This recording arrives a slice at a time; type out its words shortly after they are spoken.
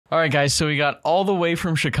All right, guys. So we got all the way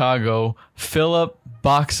from Chicago, Filip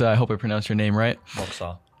Boksa. I hope I pronounced your name right.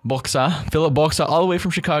 Boksa. Filip Boksa, all the way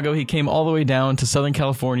from Chicago. He came all the way down to Southern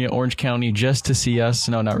California, Orange County, just to see us.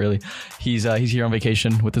 No, not really. He's here on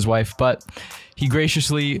vacation with his wife, but he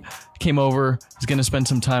graciously came over. He's going to spend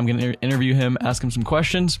some time, going to interview him, ask him some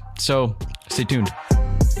questions. So stay tuned.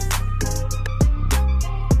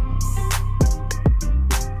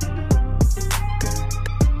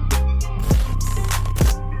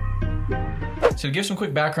 So to give some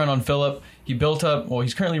quick background on Filip, he built up, well,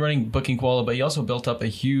 he's currently running Booking Koala, but he also built up a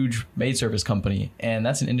huge maid service company. And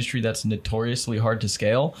that's an industry that's notoriously hard to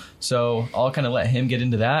scale. So I'll kind of let him get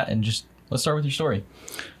into that and just let's start with your story.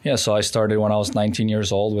 Yeah, so I started when I was 19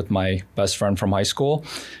 years old with my best friend from high school.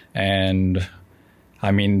 And I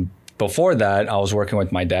mean, before that, I was working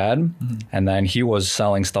with my dad, and then he was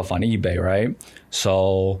selling stuff on eBay, right?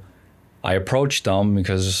 So I approached him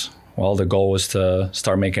because, well, the goal was to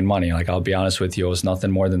start making money. Like, I'll be honest with you, it was nothing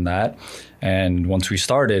more than that. And once we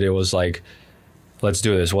started, it was like, let's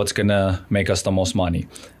do this. What's going to make us the most money?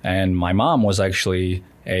 And my mom was actually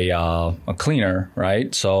a cleaner,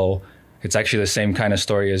 right? So it's actually the same kind of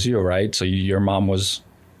story as you, right? So your mom was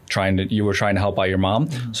you were trying to help out your mom.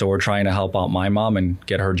 So we're trying to help out my mom and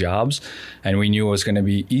get her jobs. And we knew it was going to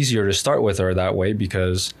be easier to start with her that way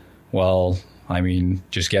because, well, I mean,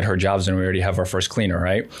 just get her jobs and we already have our first cleaner,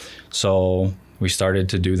 right? So we started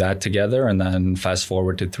to do that together. And then fast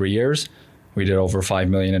forward to 3 years, we did over 5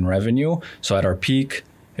 million in revenue. So at our peak,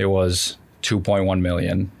 it was 2.1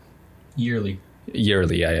 million. Yearly,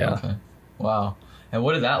 yeah. Okay. Wow. And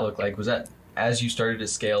what did that look like? Was that as you started to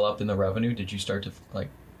scale up in the revenue, did you start to, like,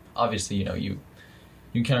 obviously, you know, you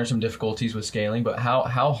encountered some difficulties with scaling, but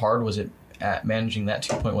how hard was it at managing that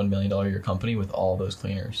 $2.1 million a year company with all those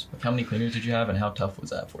cleaners? Like, how many cleaners did you have and how tough was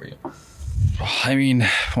that for you? I mean,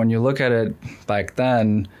 when you look at it back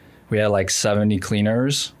then, we had like 70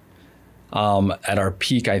 cleaners. At our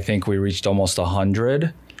peak, I think we reached almost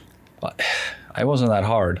 100. But it wasn't that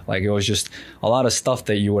hard. Like, it was just a lot of stuff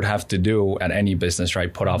that you would have to do at any business,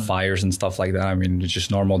 right? Put out fires and stuff like that. I mean, it's just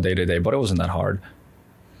normal day to day, but it wasn't that hard.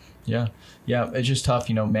 Yeah. It's just tough,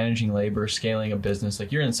 you know, managing labor, scaling a business.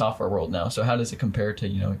 Like, you're in the software world now. So how does it compare to,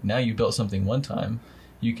 you know, now you built something one time,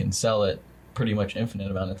 you can sell it pretty much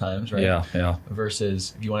infinite amount of times, right? Yeah.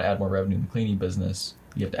 Versus if you want to add more revenue in the cleaning business,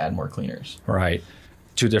 you have to add more cleaners. Right.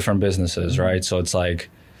 Two different businesses, right? So it's like,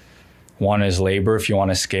 one is labor. If you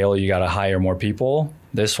want to scale, you got to hire more people.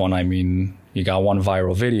 This one, I mean, you got one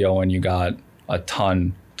viral video and you got a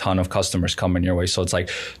ton of customers coming your way. So it's like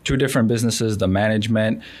two different businesses. The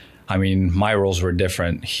management, I mean, my roles were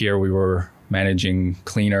different. Here we were managing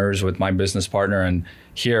cleaners with my business partner, and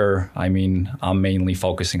here, I mean, I'm mainly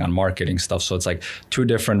focusing on marketing stuff. So it's like two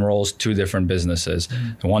different roles, two different businesses.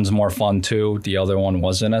 One's more fun too. The other one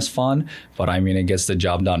wasn't as fun, but I mean, it gets the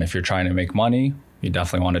job done. If you're trying to make money, you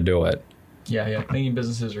definitely want to do it. Yeah. Cleaning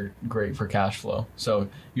businesses are great for cash flow. So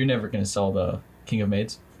you're never going to sell the King of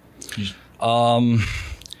Maids? Well,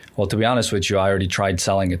 to be honest with you, I already tried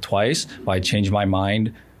selling it twice, but I changed my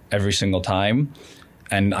mind every single time.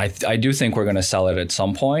 And I do think we're going to sell it at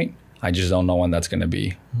some point. I just don't know when that's going to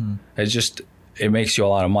be. It makes you a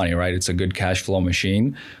lot of money, right? It's a good cash flow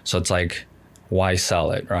machine. So it's like, why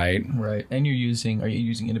sell it, right? Right. And are you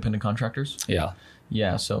using independent contractors? Yeah.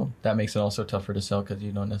 Yeah. So that makes it also tougher to sell because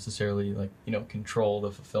you don't necessarily, like, you know, control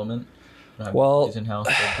the fulfillment. Well, in-house,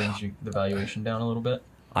 that brings you the valuation down a little bit.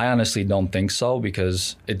 I honestly don't think so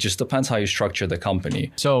because it just depends how you structure the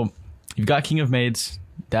company. So you've got King of Maids.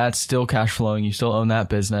 That's still cash flowing. You still own that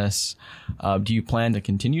business. Do you plan to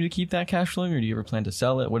continue to keep that cash flowing, or do you ever plan to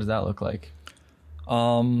sell it? What does that look like?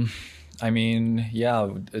 I mean, yeah,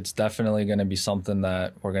 it's definitely going to be something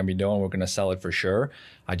that we're going to be doing. We're going to sell it for sure.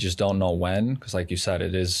 I just don't know when, because like you said,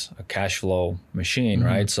 it is a cash flow machine,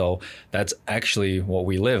 right? So that's actually what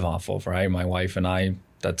we live off of, right? My wife and I,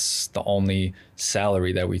 that's the only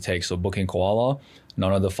salary that we take. So Booking Koala,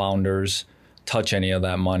 none of the founders touch any of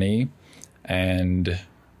that money. And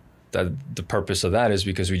that the purpose of that is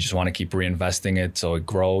because we just want to keep reinvesting it so it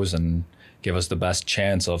grows and give us the best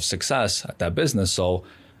chance of success at that business. So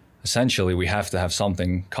essentially we have to have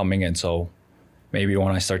something coming in. So maybe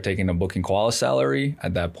when I start taking a Booking Koala salary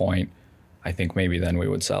at that point, I think maybe then we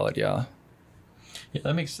would sell it. Yeah,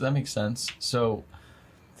 that makes sense. So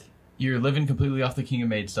you're living completely off the King of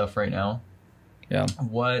Maid stuff right now. Yeah.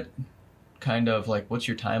 What kind of, like, what's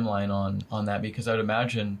your timeline on that? Because I would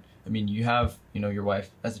imagine, I mean, you have, you know, your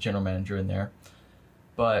wife as a general manager in there,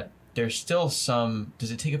 but there's still some,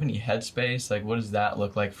 does it take up any headspace? Like, what does that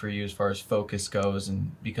look like for you as far as focus goes?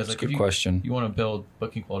 And because, like, good question. You want to build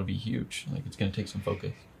Booking Koala to be huge, like, it's going to take some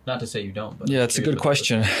focus. Not to say you don't, but yeah, it's a good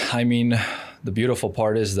question. I mean, the beautiful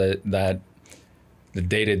part is that the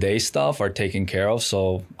day-to-day stuff are taken care of,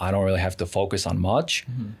 so I don't really have to focus on much.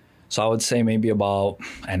 So I would say maybe about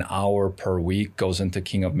an hour per week goes into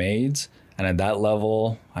King of Maids. And at that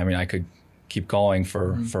level, I mean, I could keep going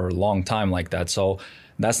for a long time like that. So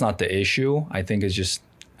that's not the issue. I think it's just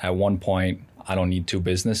at one point, I don't need two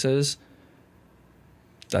businesses.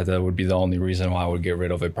 That would be the only reason why I would get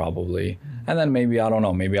rid of it probably. And then maybe, I don't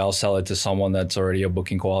know, maybe I'll sell it to someone that's already a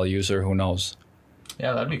Booking Koala user. Who knows?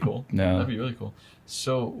 Yeah, that'd be cool. Yeah. That'd be really cool.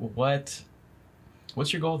 So what's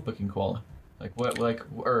your goal with Booking Koala? Let me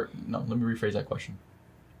rephrase that question.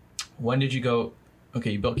 When did you go,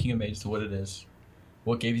 okay, you built King of Maids to what it is.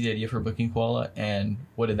 What gave you the idea for Booking Koala, and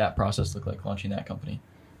what did that process look like, launching that company?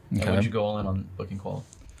 Okay. And when did you go all in on Booking Koala?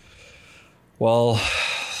 Well,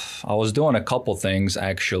 I was doing a couple things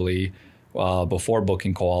actually before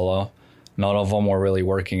Booking Koala. None of them were really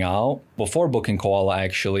working out. Before Booking Koala,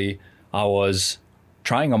 actually, I was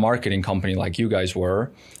trying a marketing company like you guys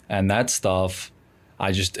were, and that stuff,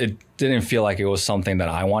 it didn't feel like it was something that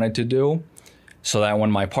I wanted to do. So that when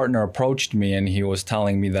my partner approached me and he was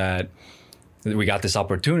telling me that we got this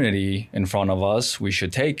opportunity in front of us, we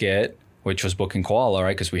should take it, which was Booking Koala,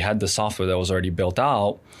 right? Because we had the software that was already built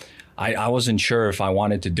out. I wasn't sure if I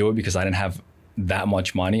wanted to do it because I didn't have that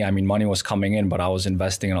much money. I mean, money was coming in, but I was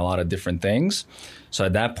investing in a lot of different things. So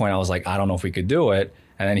at that point, I was like, I don't know if we could do it.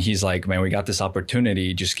 And then he's like, man, we got this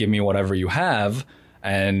opportunity. Just give me whatever you have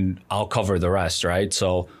and I'll cover the rest, right?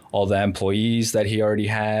 So all the employees that he already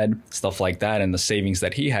had, stuff like that, and the savings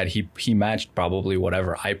that he had, he matched probably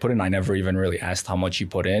whatever I put in. I never even really asked how much he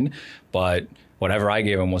put in, but whatever I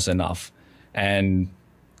gave him was enough. And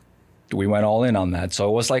we went all in on that. So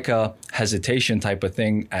it was like a hesitation type of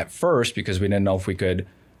thing at first because we didn't know if we could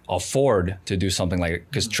afford to do something like it.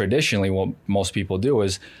 Because traditionally what most people do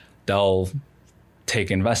is they'll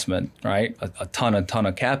take investment, right? A ton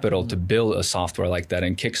of capital to build a software like that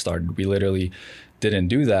and Kickstarter. We literally didn't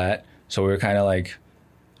do that. So we were kind of like,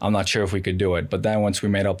 I'm not sure if we could do it. But then once we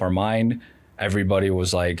made up our mind, everybody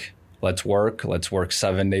was like, let's work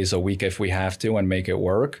 7 days a week if we have to and make it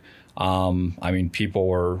work. I mean, people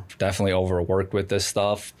were definitely overworked with this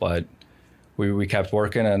stuff, but we kept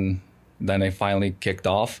working and then it finally kicked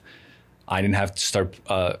off. I didn't have to start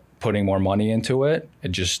putting more money into it.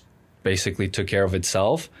 It just basically took care of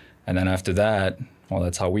itself. And then after that, well,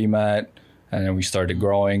 that's how we met. And then we started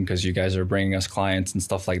growing because you guys are bringing us clients and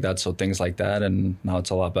stuff like that. So things like that. And now it's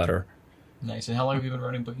a lot better. Nice. And how long have you been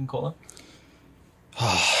running Booking Koala?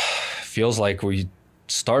 Feels like we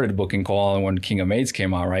started Booking Koala when King of Maids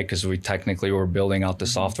came out, right? Because we technically were building out the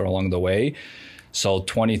software along the way. So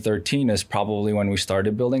 2013 is probably when we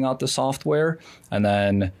started building out the software. And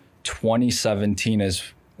then 2017 is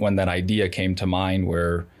when that idea came to mind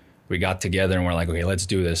where we got together and we're like, okay, let's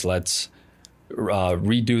do this. Let's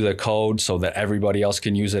redo the code so that everybody else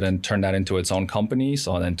can use it and turn that into its own company.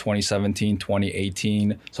 So then 2017,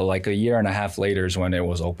 2018, so like a year and a half later is when it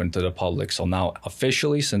was open to the public. So now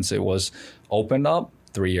officially, since it was opened up,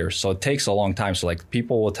 3 years. So it takes a long time. So like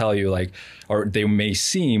people will tell you like, or it may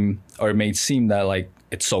seem that like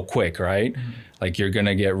it's so quick, right? Mm-hmm. Like you're going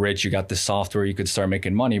to get rich. You got this software, you could start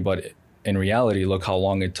making money, but in reality, look how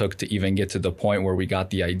long it took to even get to the point where we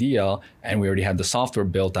got the idea and we already had the software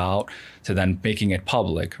built out to then making it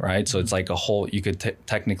public, right? So it's like a whole, you could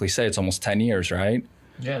technically say it's almost 10 years, right?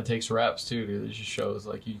 Yeah, it takes reps too, dude. It just shows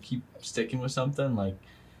like you keep sticking with something, like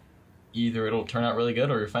either it'll turn out really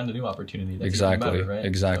good or you'll find a new opportunity. That's exactly, better, right?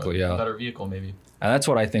 Exactly, so yeah. A better vehicle maybe. And that's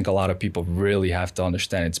what I think a lot of people really have to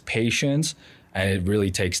understand. It's patience. And it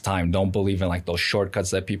really takes time. Don't believe in like those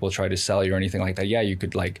shortcuts that people try to sell you or anything like that. Yeah, you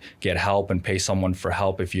could like get help and pay someone for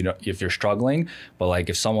help if you're struggling. But like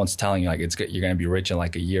if someone's telling you like you're going to be rich in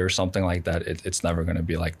like a year or something like that, it's never going to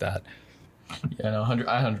be like that. Yeah, no,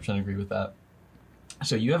 I 100% agree with that.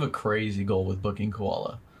 So you have a crazy goal with Booking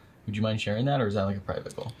Koala. Would you mind sharing that, or is that like a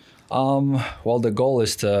private goal? Well, the goal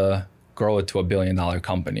is to grow it to $1 billion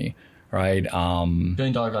company. Right. $1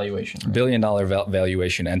 billion valuation. Right? $1 billion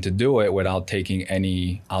valuation, and to do it without taking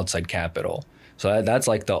any outside capital. So that's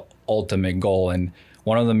like the ultimate goal. And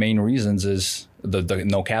one of the main reasons is the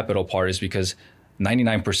no capital part is because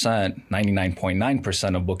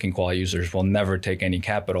 99.9% of Booking Koala users will never take any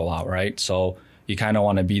capital out. Right. So you kind of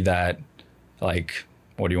want to be that, like,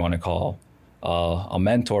 what do you want to call a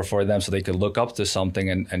mentor for them so they could look up to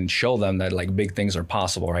something and show them that like big things are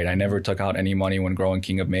possible, right? I never took out any money when growing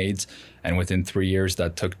King of Maids, and within 3 years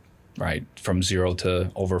that took right from 0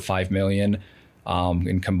 to over 5 million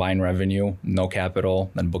in combined revenue, no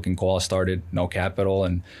capital. Then Booking Koala started, no capital,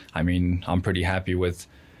 and I mean I'm pretty happy with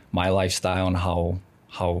my lifestyle and how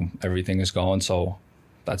how everything is going. So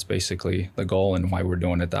that's basically the goal and why we're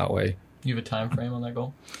doing it that way. You have a time frame on that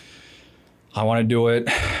goal? I want to do it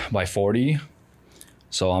by 40.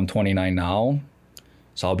 So I'm 29 now.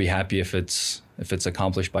 So I'll be happy if it's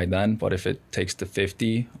accomplished by then. But if it takes to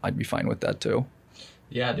 50, I'd be fine with that too.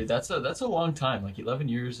 Yeah, dude, that's a long time. Like 11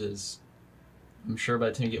 years is, I'm sure by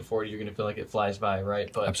the time you get 40, you're gonna feel like it flies by,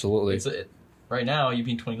 right? But absolutely. Right now, you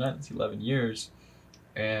being 29, it's 11 years,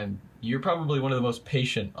 and you're probably one of the most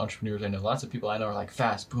patient entrepreneurs I know. Lots of people I know are like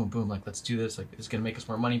fast, boom, boom, like let's do this, like it's gonna make us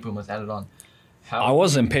more money, boom, let's add it on. I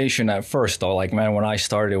wasn't patient at first though. Like, man, when I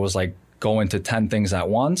started, it was like going to 10 things at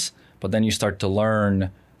once. But then you start to learn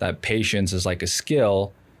that patience is like a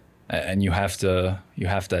skill, and you have to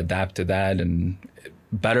adapt to that, and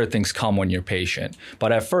better things come when you're patient.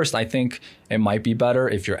 But at first, I think it might be better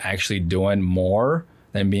if you're actually doing more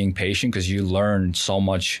than being patient, because you learn so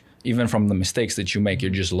much. Even from the mistakes that you make, you're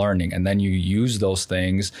just learning, and then you use those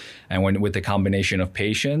things. And when with the combination of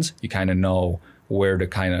patience, you kind of know where to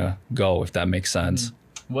kind of go, if that makes sense.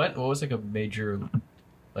 What was like a major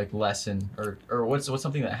like lesson, or what's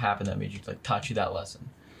something that happened that made you like taught you that lesson?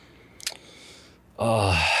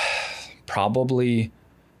 Probably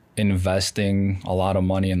investing a lot of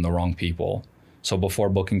money in the wrong people. So before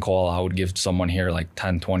booking call, I would give someone here like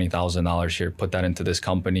 $10,000-$20,000 here, put that into this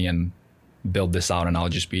company and build this out, and I'll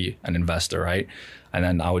just be an investor, right? And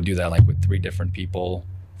then I would do that like with 3 different people,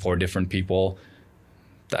 4 different people.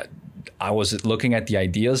 That I was looking at the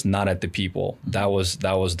ideas, not at the people. That was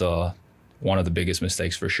the one of the biggest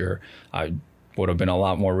mistakes for sure. I would have been a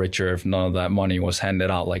lot more richer if none of that money was handed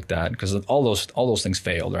out like that, because all those things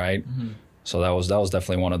failed, right? Mm-hmm. So that was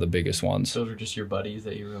definitely one of the biggest ones. Those were just your buddies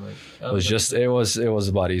that you were like, oh, it was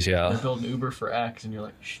buddies, yeah. They're building Uber for X, and you're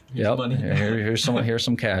like, here's money. here's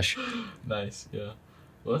some cash. Nice, yeah.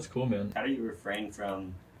 Well, that's cool, man. How do you refrain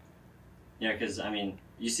from, because I mean,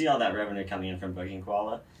 you see all that revenue coming in from Booking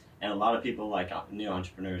Koala, and a lot of people, like new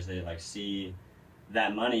entrepreneurs, they like see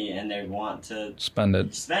that money and they want to spend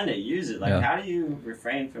it, use it. Like, how do you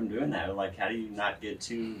refrain from doing that? Or like, how do you not get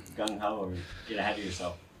too gung-ho or get ahead of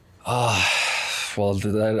yourself? Well,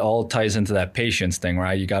 that all ties into that patience thing,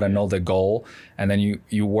 right? You got to know the goal, and then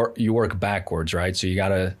you work backwards, right? So you got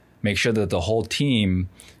to make sure that the whole team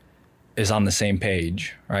is on the same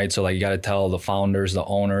page, right? So like, you got to tell the founders, the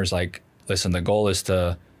owners, like, listen, the goal is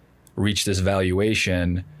to reach this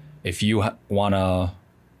valuation. If you want to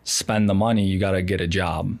spend the money, you got to get a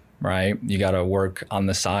job, right? You got to work on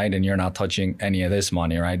the side, and you're not touching any of this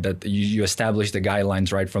money, right? That you establish the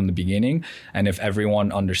guidelines right from the beginning. And if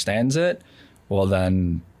everyone understands it, well,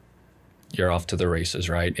 then you're off to the races,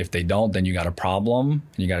 right? If they don't, then you got a problem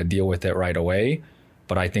and you got to deal with it right away.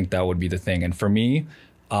 But I think that would be the thing. And for me,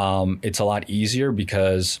 it's a lot easier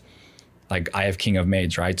because like I have King of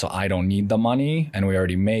Maids, right? So I don't need the money, and we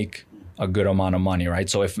already make a good amount of money, right?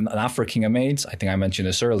 So if not for King of Maids, I think I mentioned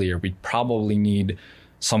this earlier, we'd probably need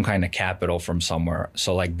some kind of capital from somewhere.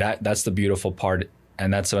 So like that's the beautiful part.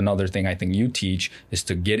 And that's another thing I think you teach, is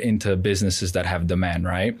to get into businesses that have demand,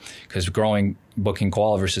 right? Because growing Booking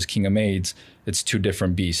Koala versus King of Maids, it's 2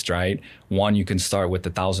 different beasts, right? One, you can start with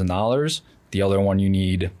 $1,000. The other one, you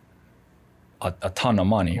need a ton of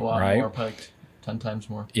money, right? More, like 10 times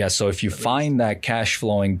more. Yeah, so if you find that cash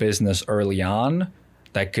flowing business early on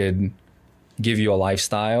that could give you a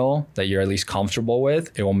lifestyle that you're at least comfortable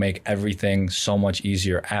with, it will make everything so much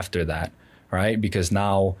easier after that, right? Because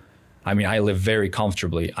now, I mean, I live very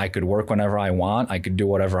comfortably. I could work whenever I want. I could do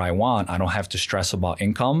whatever I want. I don't have to stress about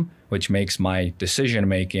income, which makes my decision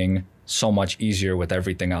making so much easier with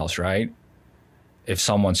everything else, right? If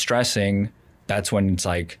someone's stressing, that's when it's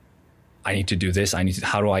like, I need to do this.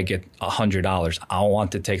 How do I get $100? I don't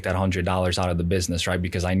want to take that $100 out of the business, right?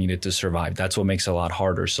 Because I need it to survive. That's what makes it a lot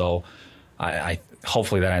harder. So I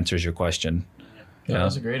hopefully that answers your question. Yeah, that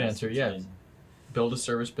was a great answer. Yeah. Build a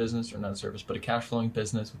service business, or not a service, but a cash flowing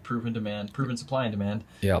business with proven demand, proven supply and demand.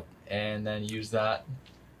 Yep. And then use that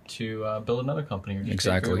to build another company, or just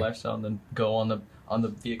exactly. take your lifestyle and then go on the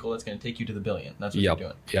vehicle that's going to take you to the billion. That's what you're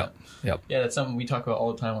doing. Yep. Yeah, that's something we talk about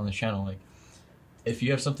all the time on the channel. Like, if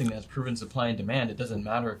you have something that's proven supply and demand, it doesn't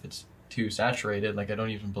matter if it's too saturated. Like, I don't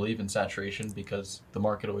even believe in saturation, because the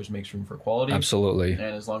market always makes room for quality. Absolutely. And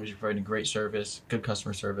as long as you're providing great service, good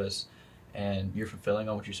customer service, and you're fulfilling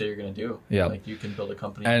on what you say you're going to do, like, you can build a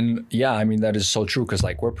company. And yeah, I mean, that is so true, because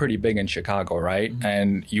like, we're pretty big in Chicago, right? Mm-hmm.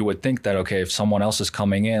 And you would think that, okay, if someone else is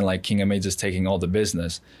coming in, like King of Maids is taking all the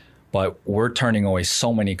business, but we're turning away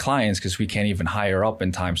so many clients because we can't even hire up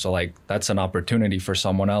in time. So like, that's an opportunity for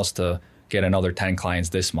someone else to get another 10 clients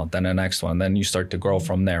this month, then the next one, then you start to grow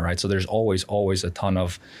from there, right? So there's always a ton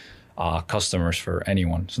of customers for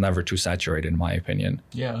anyone. It's never too saturated, in my opinion.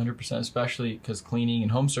 Yeah, 100%, especially because cleaning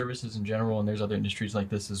and home services in general, and there's other industries like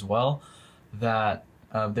this as well, that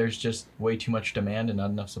there's just way too much demand and not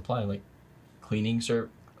enough supply. Like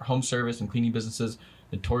home service and cleaning businesses,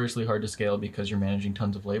 notoriously hard to scale because you're managing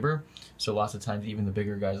tons of labor. So lots of times, even the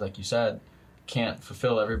bigger guys, like you said, can't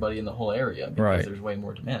fulfill everybody in the whole area because there's way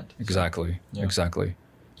more demand. Exactly. So, yeah. Exactly.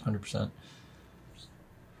 100%.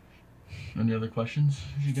 Any other questions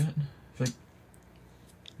you got? I feel like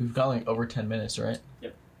we've got like over 10 minutes, right?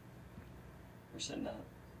 Yep. We're sitting at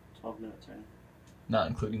 12 minutes right now. Not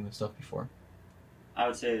including the stuff before. I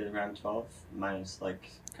would say around 12 minus like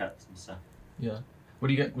cuts and stuff. Yeah. What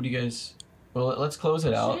do you guys? Well, let's close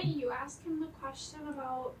it out. Shouldn't you ask him the question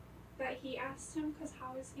about that he asked him? Because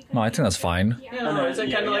how is he going to... No, I think that's fine. Yeah, no, it's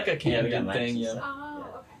kind of like a candid yeah, thing. Yeah. Oh,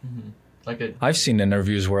 okay. Mm-hmm. Like I've seen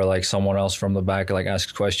interviews where like someone else from the back like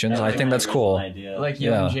asks questions. I think that's cool. Like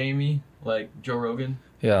young Jamie, like Joe Rogan.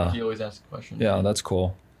 Yeah. He always asks questions. Yeah, that's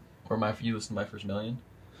cool. Or you listen to My First Million.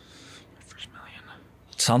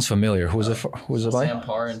 It sounds familiar. Who's it by? Sam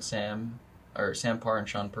Parr and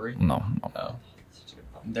Sean Puri. No. Oh.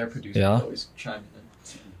 Their producers always chime in.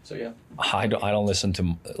 So yeah. I don't listen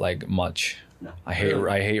to like much. No. I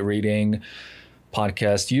hate reading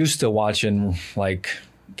podcasts. Used to watch and like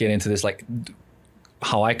get into this, like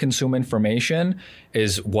how I consume information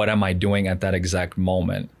is what am I doing at that exact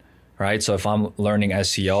moment, right? So if I'm learning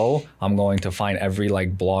SEO, I'm going to find every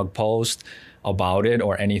like blog post about it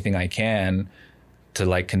or anything I can to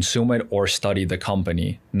like consume it or study the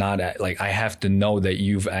company. Not at, like I have to know that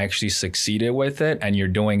you've actually succeeded with it and you're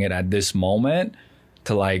doing it at this moment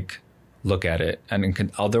to like look at it.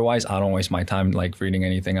 And otherwise I don't waste my time like reading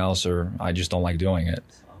anything else, or I just don't like doing it.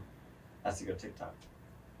 So, that's a good TikTok.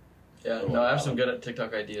 Yeah, no, I have some good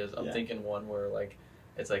TikTok ideas. I'm thinking one where like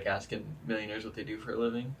it's like asking millionaires what they do for a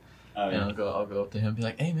living. Oh, yeah. And I'll go up to him and be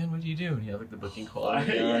like, "Hey man, what do you do?" And you have like the Booking Koala,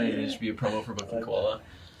 and it just be a promo for Booking Koala.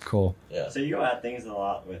 Cool. Yeah. So you go at things a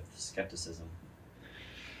lot with skepticism.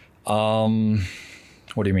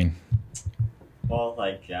 What do you mean? Well,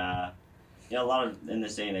 like a lot of in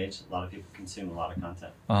this day and age, a lot of people consume a lot of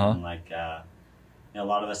content. And like a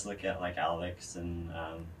lot of us look at like Alex and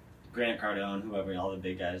Grant Cardone, whoever, all the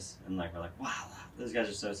big guys, and like we're like, wow, those guys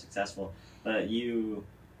are so successful. But you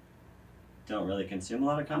don't really consume a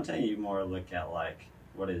lot of content. You more look at like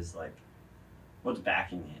what's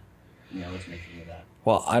backing you. What's making you that.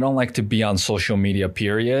 Well, I don't like to be on social media,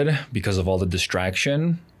 period, because of all the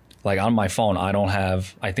distraction. Like on my phone,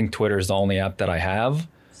 I think Twitter is the only app that I have.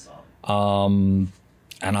 And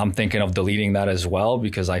I'm thinking of deleting that as well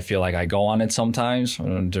because I feel like I go on it sometimes.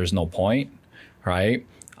 There's no point, right?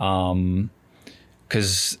 Because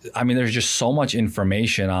there's just so much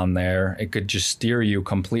information on there. It could just steer you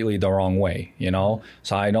completely the wrong way,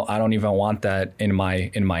 So I don't even want that in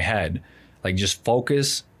my head. Like just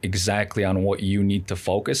focus exactly on what you need to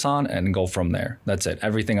focus on and go from there. That's it.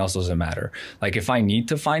 Everything else doesn't matter. Like if I need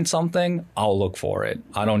to find something, I'll look for it.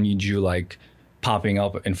 I don't need you like popping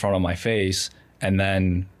up in front of my face and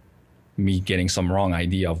then me getting some wrong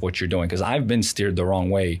idea of what you're doing. Because I've been steered the wrong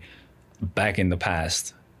way back in the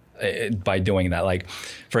past by doing that. Like,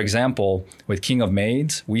 for example, with King of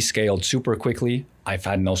Maids, we scaled super quickly. I've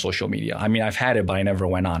had no social media. I've had it, but I never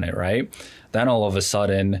went on it, right? Then all of a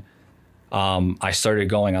sudden, I started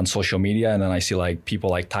going on social media, and then I see like people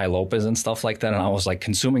like Ty Lopez and stuff like that. And I was like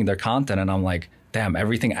consuming their content, and I'm like, damn,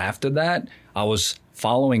 everything after that, I was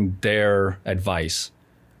following their advice,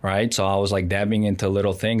 right? So I was like dabbing into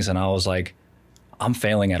little things, and I was like, I'm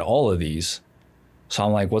failing at all of these. So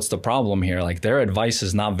I'm like, what's the problem here? Like their advice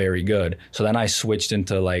is not very good. So then I switched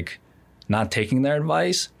into like not taking their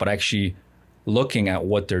advice, but actually looking at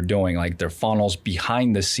what they're doing, like their funnels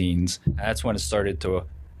behind the scenes. And that's when it started to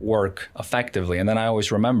work effectively. And then I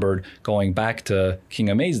always remembered going back to King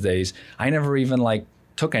of Maids days, I never even like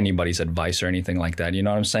took anybody's advice or anything like that. You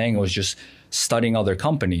know what I'm saying? It was just studying other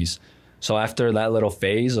companies. So after that little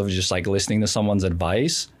phase of just like listening to someone's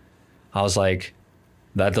advice, I was like,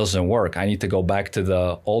 that doesn't work. I need to go back to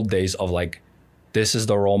the old days of like, this is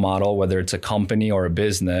the role model, whether it's a company or a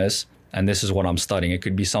business, and this is what I'm studying. It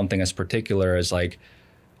could be something as particular as like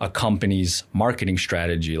a company's marketing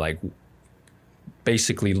strategy, like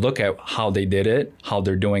basically look at how they did it, how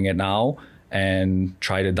they're doing it now, and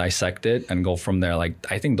try to dissect it and go from there. Like,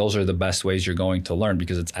 I think those are the best ways you're going to learn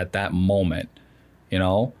because it's at that moment,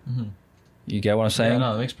 Mm-hmm. You get what I'm saying? Yeah,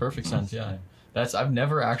 no, that makes perfect sense. Yeah. I've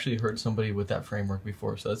never actually heard somebody with that framework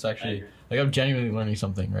before. So that's actually, like, I'm genuinely learning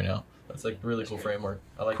something right now. That's like a really cool framework.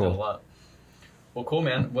 I like that a lot. Well, cool,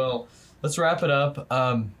 man. Well, let's wrap it up.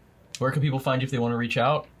 Where can people find you if they want to reach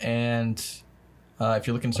out? And If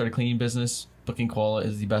you're looking to start a cleaning business, Booking Koala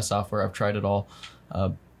is the best software. I've tried it all.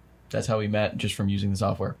 That's how we met, just from using the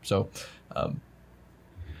software. So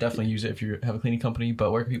definitely use it if you have a cleaning company.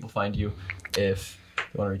 But where can people find you if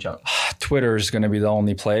they want to reach out? Twitter is going to be the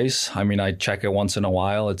only place. I mean, I check it once in a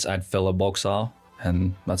while. It's at Filip Boksa,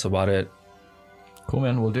 and that's about it. Cool,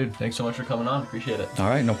 man. Well, dude, thanks so much for coming on. Appreciate it. All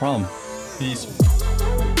right, no problem. Peace.